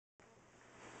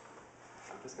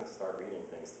I'm just going to start reading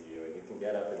things to you, and you can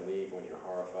get up and leave when you're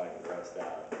horrified and grossed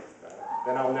out.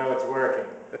 Then I'll know it's working.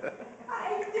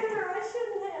 I ate dinner, I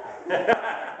shouldn't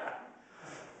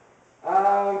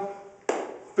have.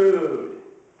 Food.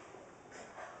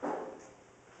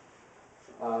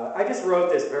 I just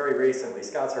wrote this very recently.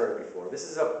 Scott's heard it before. This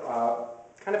is a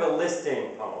kind of a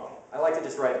listing poem. I like to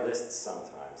just write lists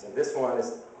sometimes, and this one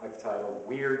is I've titled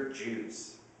Weird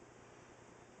Juice.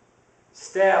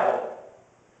 Stable,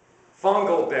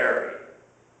 fungal berry,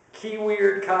 key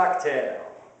weird cocktail,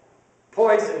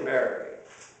 poison berry,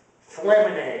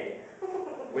 flemonade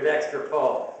with extra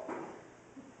pulp,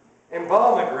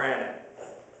 embalmogranate,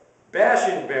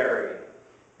 bashanberry,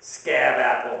 scab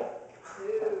apple,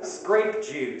 scrape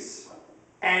juice,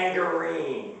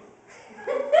 angarine,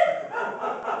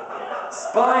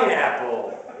 spine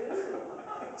apple,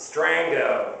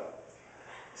 strango,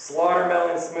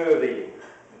 slaughtermelon smoothie,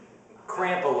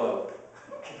 crampalope,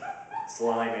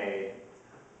 slimeade,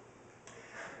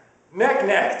 neck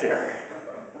nectar,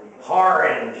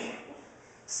 orange,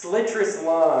 citrus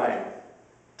lime,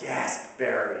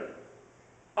 gaspberry,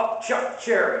 upchuck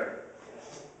cherry,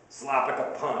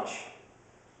 slopica punch,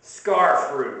 scar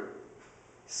fruit,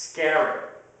 scarab,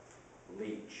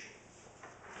 leech.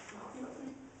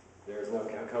 There's no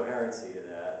coherency to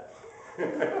that.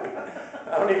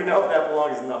 I don't even know if that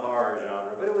belongs in the horror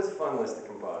genre, but it was a fun list to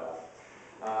compile.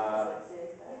 I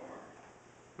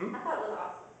thought it was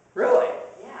awesome. Really?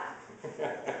 Yeah.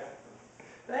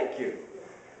 Thank you.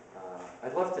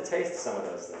 I'd love to taste some of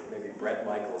those things. Maybe Bret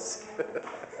Michaels.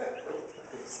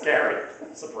 Scary.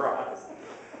 Surprise.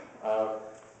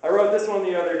 I wrote this one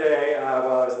the other day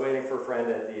while I was waiting for a friend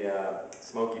at the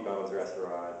Smoky Bones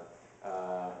restaurant.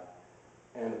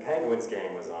 And the Penguins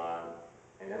game was on.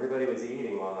 And everybody was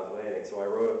eating while I was waiting, so I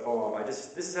wrote a poem.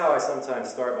 This is how I sometimes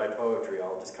start my poetry.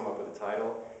 I'll just come up with a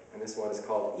title, and this one is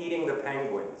called Eating the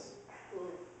Penguins.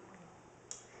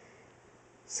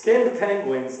 Skinned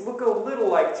penguins look a little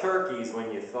like turkeys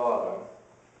when you thaw them.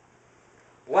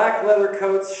 Black leather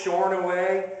coats shorn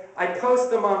away, I post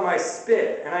them on my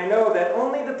spit, and I know that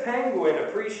only the penguin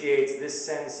appreciates this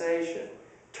sensation.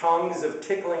 Tongues of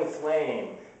tickling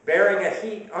flame, bearing a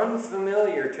heat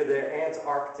unfamiliar to their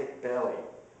Antarctic belly.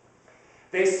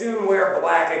 They soon wear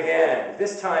black again,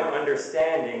 this time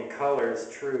understanding color's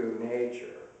true nature.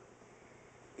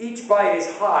 Each bite is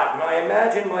hot, and I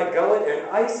imagine my gullet an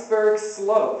iceberg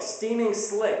slope, steaming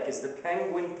slick as the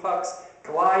penguin pucks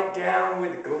glide down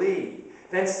with glee,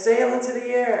 then sail into the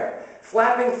air,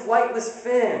 flapping flightless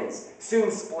fins,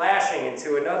 soon splashing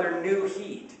into another new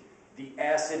heat, the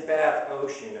acid bath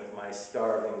ocean of my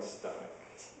starving stomach.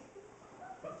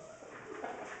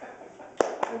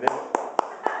 And then,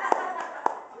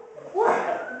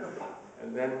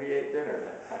 and then we ate dinner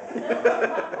that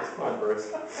night. It was fun,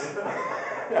 Bruce.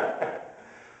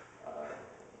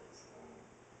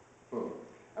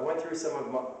 I went through some of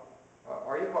my...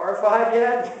 Are you horrified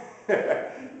yet?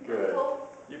 Good.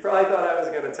 You probably thought I was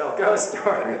going to tell ghost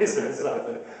stories or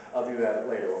something. I'll do that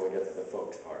later when we get to the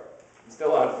folks part. I'm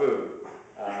still on food.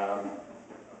 I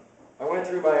went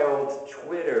through my old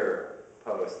Twitter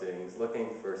postings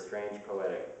looking for strange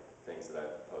poetic things that I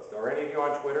post. Are any of you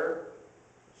on Twitter?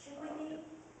 Should we be?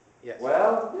 Yes.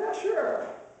 Well, yeah, sure.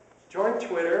 Join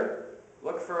Twitter.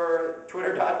 Look for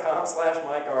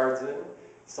twitter.com/Mike Arnzen.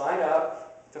 Sign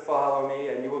up to follow me,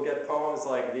 and you will get poems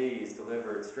like these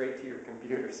delivered straight to your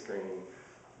computer screen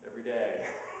every day.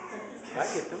 I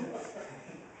get them.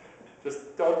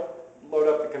 Just don't load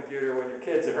up the computer when your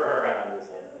kids are around or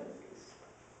something.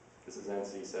 This is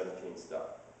NC-17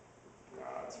 stuff.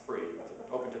 It's free.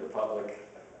 It's open to the public.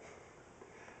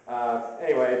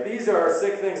 Anyway, these are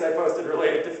 6 things I posted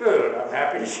related to food. I'm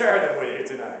happy to share them with you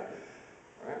tonight.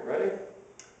 All right, ready?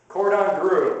 Cordon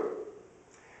Bleu.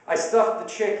 I stuffed the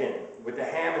chicken with the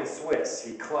ham and Swiss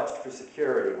he clutched for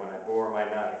security when I bore my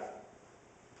knife.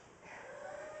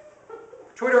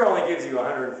 Twitter only gives you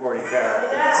 140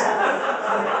 characters.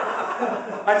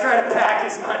 I try to pack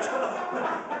as much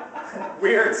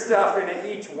weird stuff into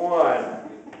each one.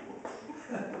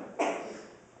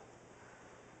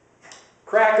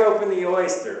 Crack open the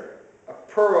oyster. A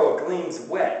pearl gleams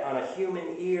wet on a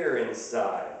human ear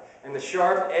inside, and the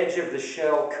sharp edge of the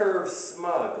shell curves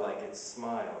smug like it's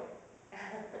smiling.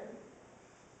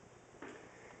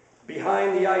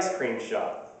 Behind the ice cream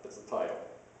shop, that's the title.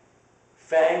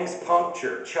 Fangs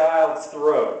puncture child's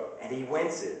throat, and he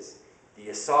winces. The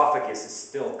esophagus is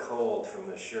still cold from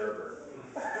the sherbet.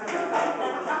 I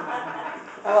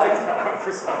like that one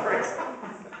for some reason.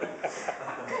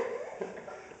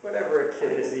 Whatever a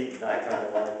kid is eating, I kind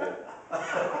of like it.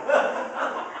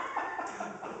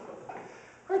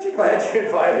 Aren't you glad you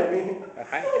invited me?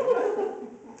 Hi.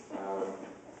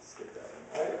 Skip that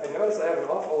one. I notice I have an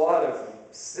awful lot of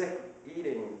sick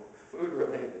eating,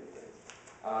 food-related things.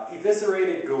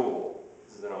 Eviscerated Ghoul.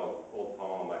 This is an old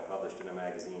poem I published in a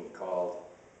magazine called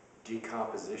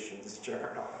Decomposition's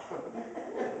Journal.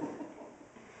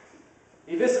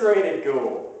 Eviscerated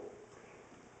Ghoul.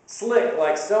 Slick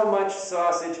like so much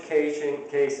sausage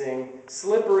casing,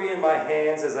 slippery in my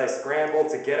hands as I scramble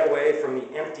to get away from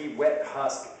the empty, wet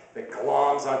husk that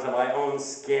gloms onto my own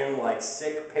skin like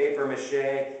sick paper mache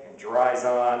and dries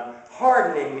on,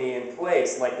 hardening me in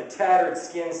place like the tattered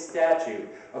skin statue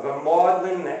of a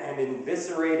maudlin and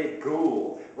eviscerated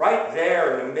ghoul, right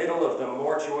there in the middle of the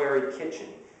mortuary kitchen,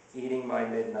 eating my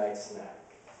midnight snack.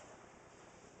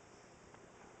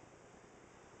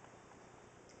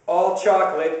 All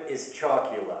chocolate is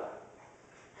chocula.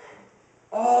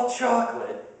 All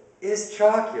chocolate is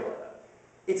chocula.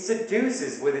 It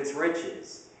seduces with its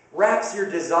riches, wraps your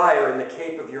desire in the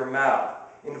cape of your mouth,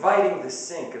 inviting the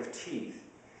sink of teeth.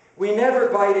 We never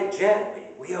bite it gently,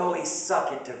 we always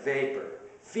suck it to vapor,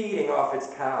 feeding off its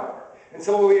power,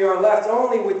 until we are left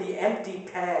only with the empty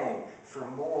pang for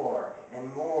more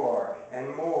and more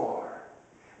and more.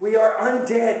 We are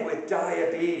undead with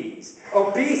diabetes,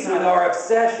 obese with our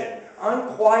obsession,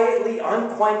 unquietly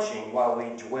unquenching while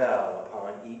we dwell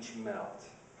upon each melt.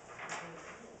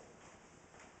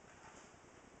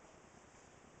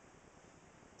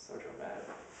 So dramatic.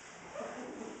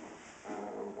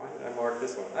 Why did I mark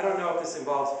this one? I don't know if this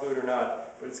involves food or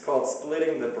not, but it's called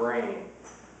Splitting the Brain.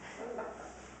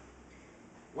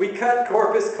 We cut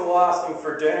corpus callosum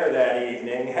for dinner that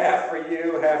evening, half for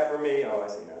you, half for me. Oh, I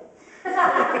see now.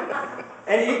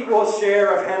 An equal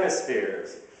share of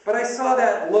hemispheres. But I saw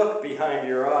that look behind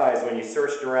your eyes when you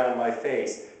searched around my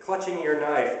face, clutching your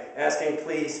knife, asking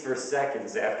please for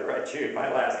seconds after I chewed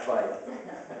my last bite.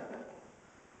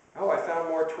 Oh, I found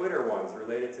more Twitter ones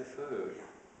related to food.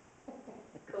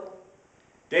 Cool.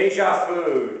 Deja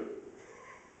food.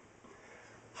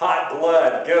 Hot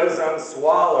blood goes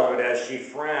unswallowed as she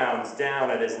frowns down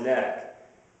at his neck.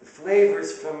 The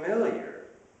flavor's familiar.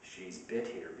 She's bit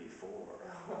here before.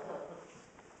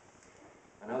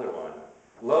 Another one.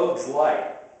 Loeb's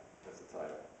Light. That's the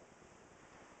title.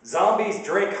 Zombies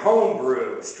drink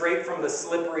homebrew straight from the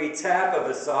slippery tap of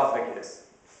esophagus.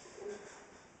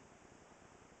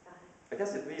 I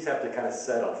guess these have to kind of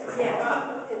settle for me.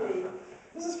 Yeah, indeed.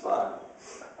 This is fun.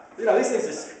 You know, these things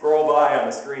just scroll by on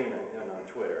the screen and on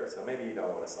Twitter, so maybe you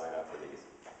don't want to sign up for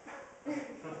these.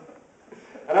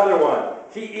 Another one.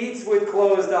 He eats with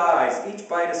closed eyes, each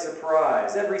bite a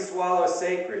surprise, every swallow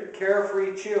sacred,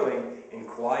 carefree chewing in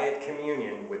quiet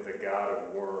communion with the god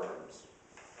of worms.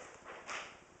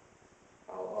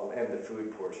 I'll end the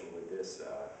food portion with this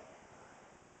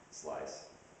slice.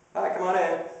 Hi, come on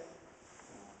in.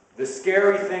 The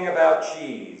scary thing about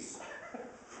cheese.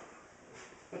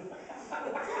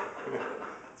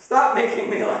 Stop making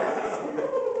me laugh.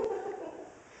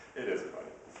 It is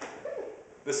funny.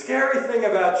 The scary thing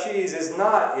about cheese is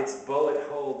not its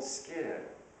bullet-holed skin.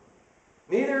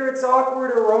 Neither its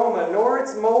awkward aroma nor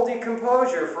its moldy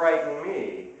composure frighten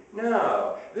me.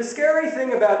 No, the scary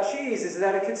thing about cheese is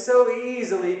that it could so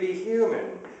easily be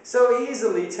human, so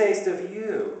easily taste of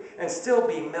you, and still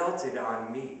be melted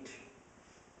on meat.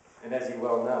 And as you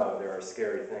well know, there are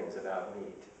scary things about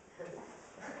meat.